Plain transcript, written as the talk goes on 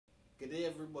Good day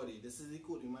everybody, this is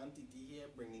dkodimantt here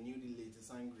bringing you the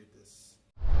latest and greatest.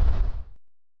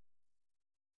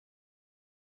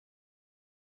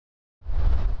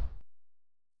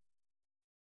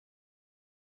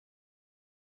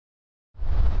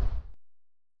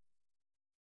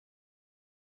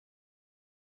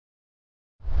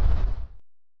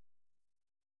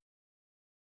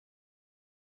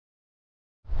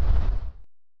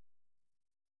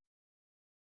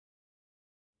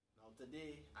 Now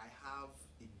today I have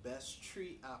the best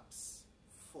 3 apps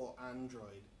for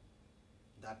Android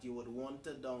that you would want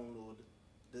to download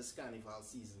this carnival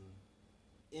season.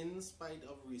 In spite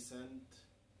of recent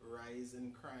rise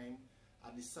in crime,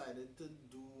 I decided to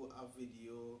do a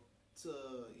video to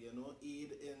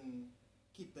aid in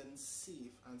keeping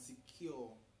safe and secure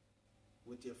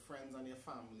with your friends and your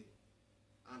family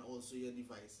and also your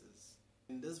devices.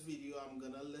 In this video I'm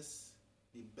gonna list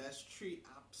the best 3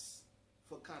 apps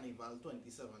for Carnival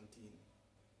 2017.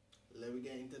 Let me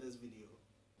get into this video.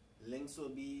 Links will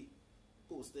be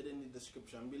posted in the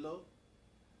description below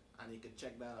and you can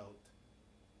check that out.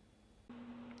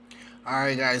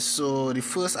 Alright guys, so the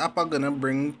first app I'm gonna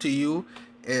bring to you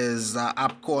is an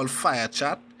app called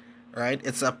FireCHat. Right,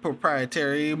 it's a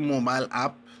proprietary mobile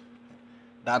app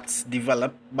that's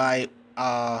developed by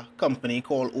a company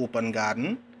called Open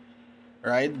Garden.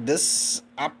 Right, this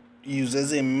app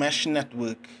uses a mesh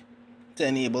network to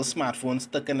enable smartphones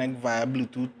to connect via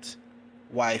Bluetooth,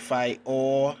 Wi-Fi,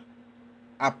 or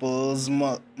Apple's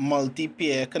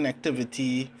multi-pair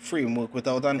connectivity framework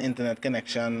without an internet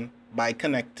connection by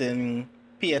connecting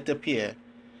peer-to-peer.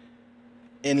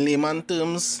 In layman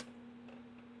terms,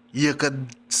 you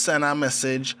could send a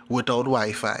message without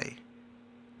Wi-Fi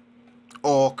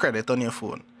or credit on your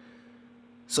phone.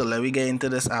 So let me get into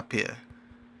this app here.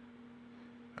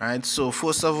 Alright, so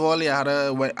first of all,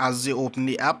 as you open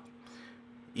the app,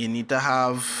 you need to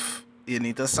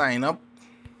sign up.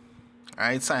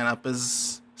 Alright, sign up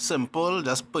is simple.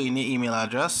 Just put in your email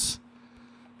address,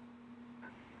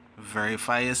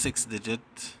 verify your 6-digit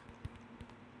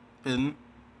PIN,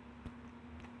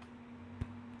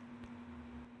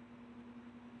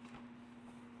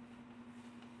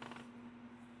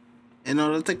 in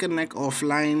order to connect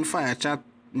offline. FireCHat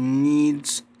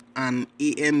needs an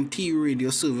ANT radio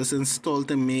service installed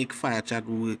to make FireCHat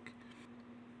work.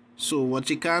 So what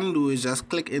you can do is just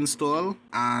click install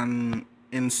and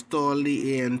install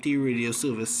the ANT radio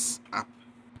service app.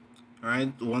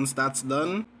 Alright, once that's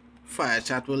done,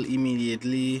 FireCHat will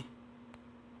immediately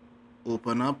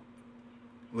open up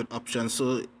with options.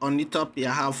 So on the top you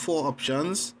have 4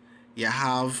 options. You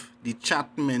have the chat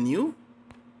menu,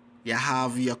 you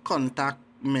have your contact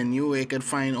menu where you can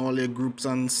find all your groups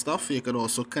and stuff. You could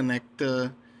also connect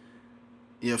to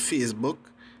your Facebook,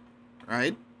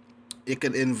 right? You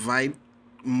could invite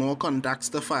more contacts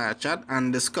to FireCHat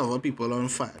and discover people on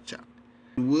FireCHat.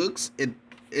 It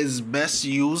is best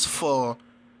used for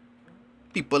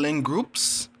people in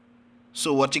groups.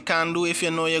 So what you can do, if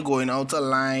you know you're going out to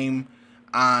Lime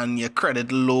and your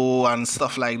credit low and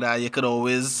stuff like that, you could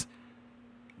always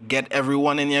get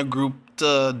everyone in your group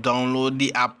to download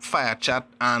the app FireCHat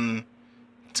and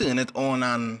turn it on,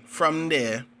 and from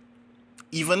there,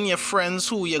 even your friends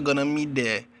who you're gonna meet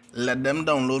there, let them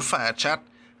download FireCHat,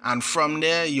 and from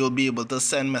there you'll be able to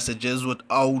send messages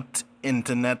without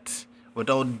internet,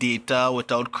 without data,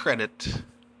 without credit.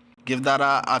 Give that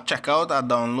a check out, a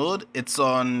download. It's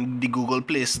on the Google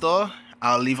Play Store.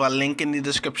 I'll leave a link in the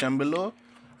description below.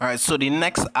 Alright, so the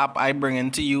next app I bring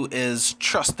into you is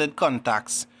Trusted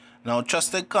Contacts. Now,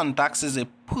 Trusted Contacts is a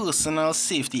personal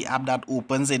safety app that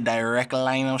opens a direct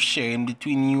line of sharing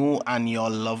between you and your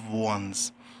loved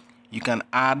ones. You can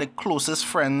add the closest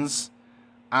friends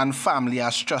and family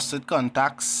as trusted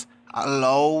contacts.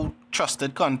 Allow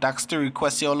trusted contacts to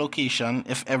request your location.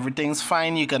 If everything's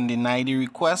fine, you can deny the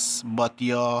request, but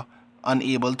you're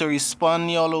unable to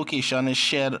respond, your location is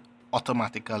shared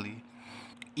automatically,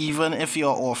 even if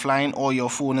you're offline or your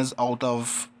phone is out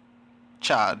of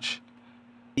charge.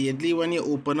 Immediately when you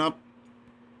open up,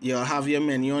 you'll have your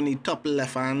menu on the top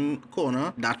left hand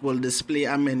corner that will display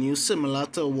a menu similar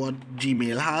to what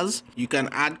Gmail has. You can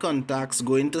add contacts,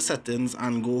 go into settings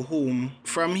and go home.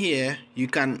 From here you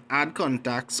can add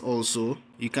contacts also.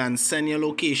 You can send your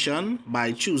location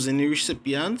by choosing the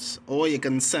recipients, or you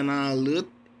can send an alert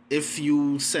if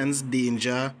you sense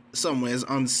danger, somewhere is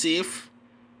unsafe,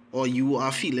 or you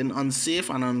are feeling unsafe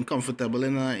and uncomfortable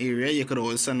in an area. You could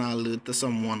always send an alert to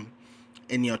someone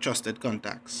in your trusted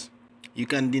contacts. You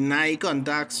can deny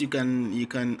contacts, you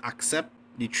can accept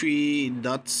the 3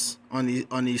 dots on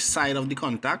the side of the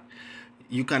contact.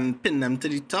 You can pin them to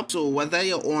the top. So whether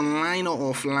you're online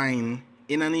or offline,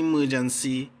 in an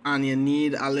emergency and you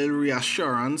need a little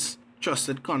reassurance,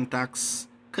 Trusted Contacts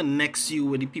connects you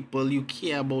with the people you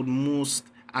care about most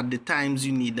at the times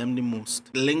you need them the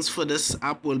most. The links for this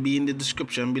app will be in the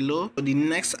description below. The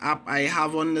next app I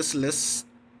have on this list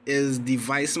is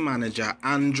Device Manager,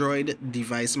 Android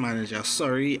Device Manager.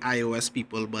 Sorry iOS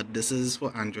people, but this is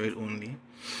for Android only.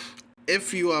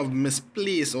 If you have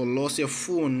misplaced or lost your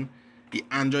phone, the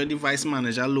Android Device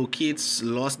Manager locates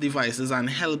lost devices and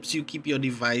helps you keep your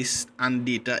device and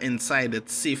data inside it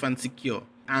safe and secure.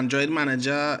 Android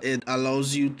Manager, it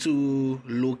allows you to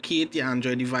locate your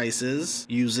Android devices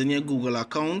using your Google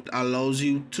account, allows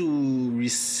you to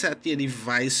reset your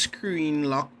device screen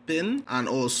lock pin, and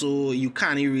also you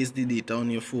can erase the data on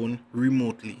your phone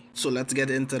remotely. So let's get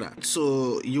into that.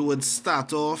 So it would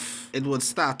start off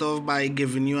by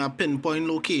giving you a pinpoint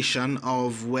location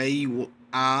of where you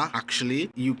are actually.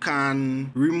 You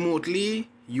can remotely,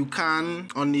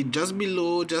 on the just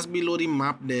below the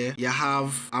map there, you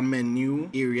have a menu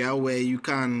area where you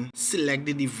can select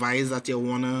the device that you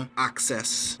want to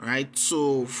access, right?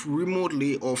 So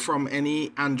remotely or from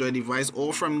any Android device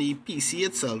or from the PC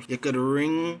itself, you could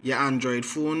ring your Android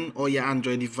phone or your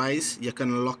Android device, you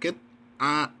can lock it,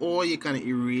 or you can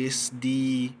erase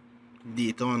the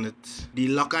data on it. The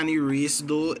lock and erase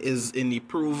though is in the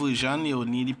Pro version. You'll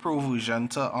need the Pro version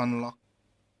to unlock.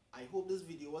 I hope this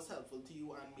video was helpful to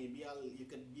you and maybe you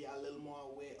could be a little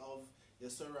more aware of your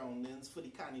surroundings for the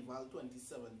Carnival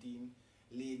 2017.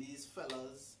 Ladies,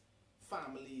 fellas,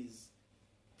 families,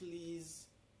 please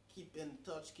keep in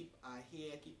touch, keep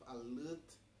here, keep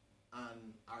alert,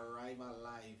 and arrive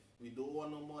alive. We don't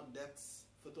want no more deaths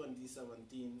for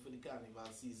 2017 for the Carnival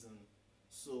season.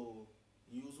 So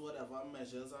use whatever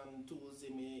measures and tools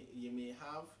you may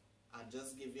have. I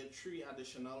just give you 3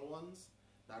 additional ones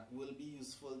that will be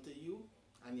useful to you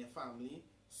and your family.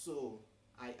 So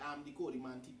I am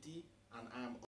dkodimantt and I am